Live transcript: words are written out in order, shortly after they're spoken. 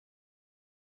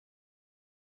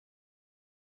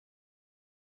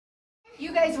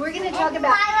You guys, we're going to talk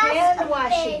about hand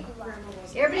washing.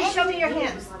 Everybody show me your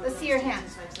hands. Let's see your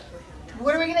hands.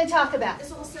 What are we going to talk about?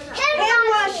 Hand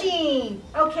washing.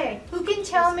 Okay, who can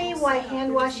tell me why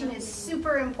hand washing is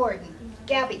super important?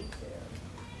 Gabby.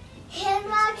 Hand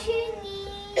washing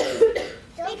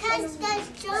because there's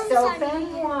germs Soap on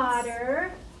and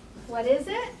water. What is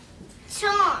it?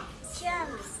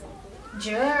 Germs.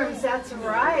 Germs, that's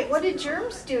right. What do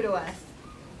germs do to us?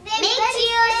 They make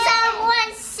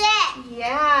someone sick.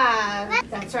 Yeah,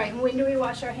 that's right. And when do we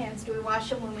wash our hands? Do we wash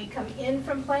them when we come in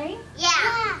from playing?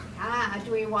 Yeah.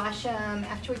 Do we wash them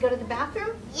after we go to the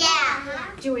bathroom? Yeah.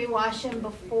 Do we wash them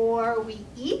before we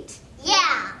eat?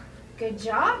 Yeah. Good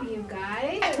job, you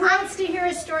guys. Who wants to hear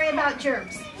a story about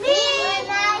germs? Me.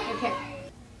 Okay.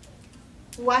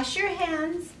 Wash your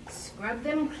hands, scrub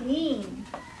them clean.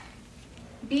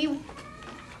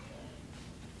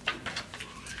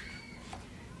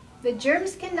 The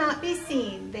germs cannot be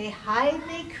seen. They hide,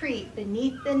 they creep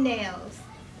beneath the nails.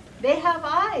 They have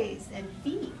eyes and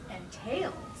feet and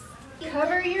tails.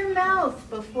 Cover your mouth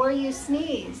before you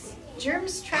sneeze.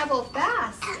 Germs travel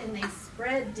fast and they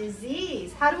spread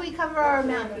disease. How do we cover our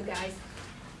mouth, you guys?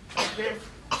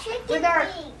 With our,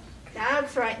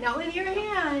 that's right. Not with your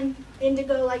hand.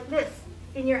 Indigo like this,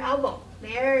 in your elbow.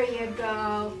 There you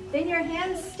go. Then your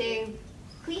hands stay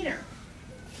cleaner.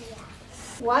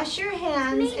 Wash your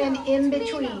hands and in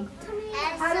between.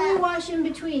 How do we wash in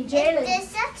between? Jalen. Is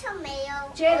this a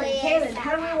tomato? Jalen, Kaylin,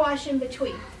 how do we wash in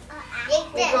between?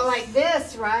 We go like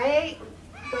this, right?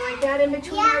 Go like that in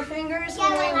between our fingers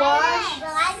when we wash.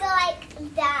 I go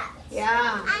like that. Yeah.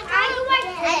 I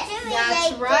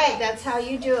That's right. That's how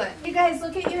you do it. You guys,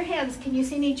 look at your hands. Can you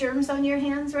see any germs on your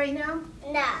hands right now?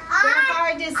 No. They're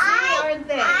hard to see, aren't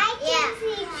they? I can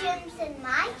see germs in my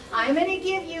hands. I'm going to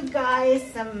give you guys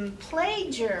some play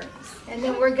germs, and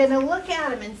then we're going to look at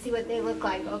them and see what they look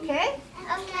like, okay?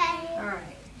 Okay. All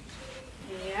right.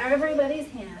 Yeah, everybody's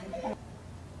hand.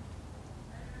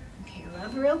 Okay,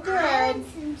 rub real good.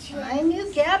 I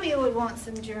knew Gabby would want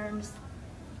some germs.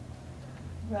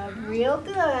 Rub real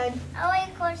good. Oh, I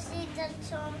can see the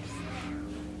germs.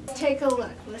 Let's take a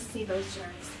look. Let's see those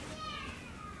germs.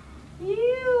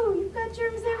 You've got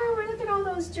germs everywhere. Look at all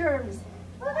those germs.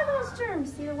 Look at those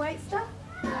germs. See the white stuff?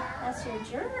 That's your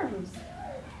germs.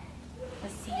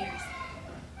 Let's see yours.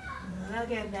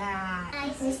 Look at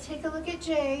that. Let's take a look at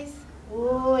Jay's.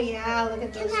 Oh, yeah. Look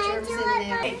at those germs in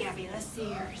there. Hey, Gabby, let's see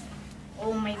yours.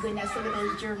 Oh, my goodness. Look at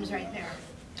those germs right there.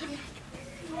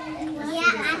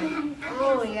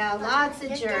 Oh, yeah. Lots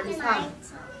of germs, huh?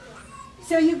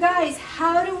 So, you guys,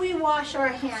 how do we wash our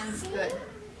hands good?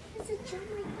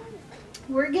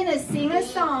 We're going to sing a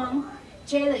song.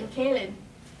 Jalen, Kaylin,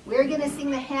 we're going to sing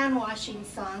the hand washing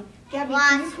song. Gabby,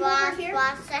 can you come over here?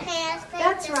 Wash your hands.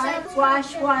 That's right.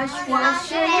 Wash your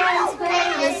hands.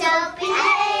 Play the soapy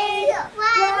hay.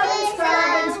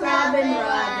 Scrub and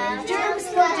rub. Germs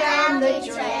go down the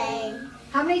drain.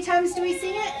 How many times do we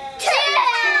sing it?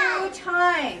 2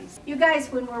 times. You guys,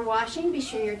 when we're washing, be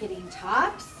sure you're getting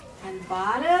tops and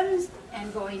bottoms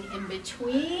and going in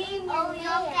between. Oh,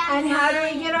 yeah. And how do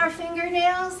we get our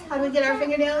fingernails? How do we get our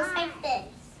fingernails? Like this.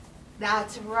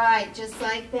 That's right, just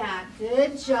like that.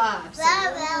 Good job. So,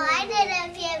 Well, I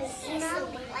didn't feel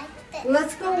something like this.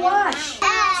 let's go wash.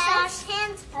 Wash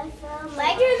hands.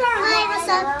 Measures our hands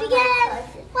up again.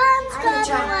 One scrub,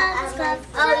 one scrub.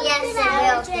 Oh, yes, it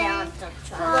will count.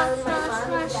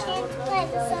 Wash hands, play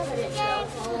the soap again.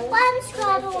 One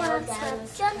scrub, one scrub.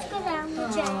 Just go down the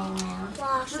drain.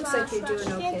 Wash, Looks like you're doing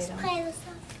okay, hands, though. play the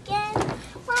soap again.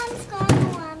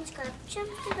 One scrub,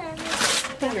 just go down the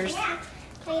drain. Fingers.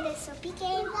 Play the soapy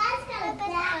game.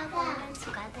 One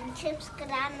scrub and chips go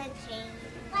down the drain.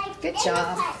 Good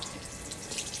job.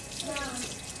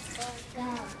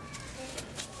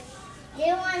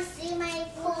 You want to see my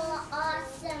cool,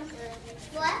 awesome,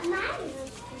 what?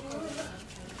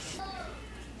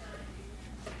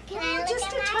 Can I look Just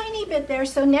at a mine? tiny bit there.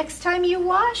 So next time you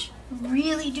wash,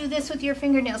 really do this with your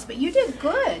fingernails. But you did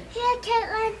good. Here,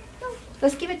 Caitlin.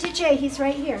 Let's give it to Jay. He's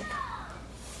right here.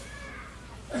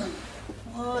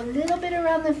 Oh, a little bit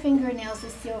around the fingernails.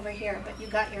 Let's see over here. But you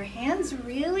got your hands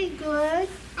really good.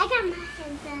 I got my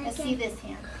hands on. Let's see this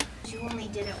hand. You only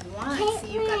did it once.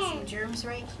 See, you've got some germs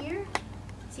right here.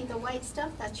 See the white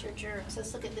stuff? That's your germs.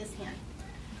 Let's look at this hand.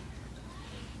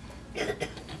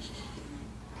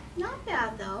 Not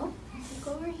bad, though. Look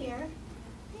over here.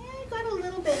 Yeah, you got a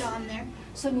little bit on there.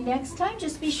 So next time,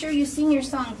 just be sure you sing your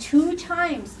song 2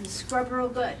 times and scrub real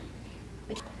good.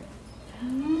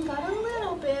 Got a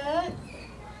little bit.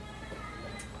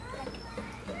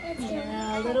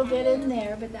 Yeah, a little bit in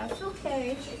there, but that's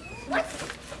okay. What?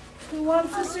 Who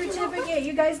wants a certificate?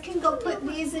 You guys can go put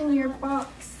these in your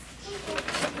box.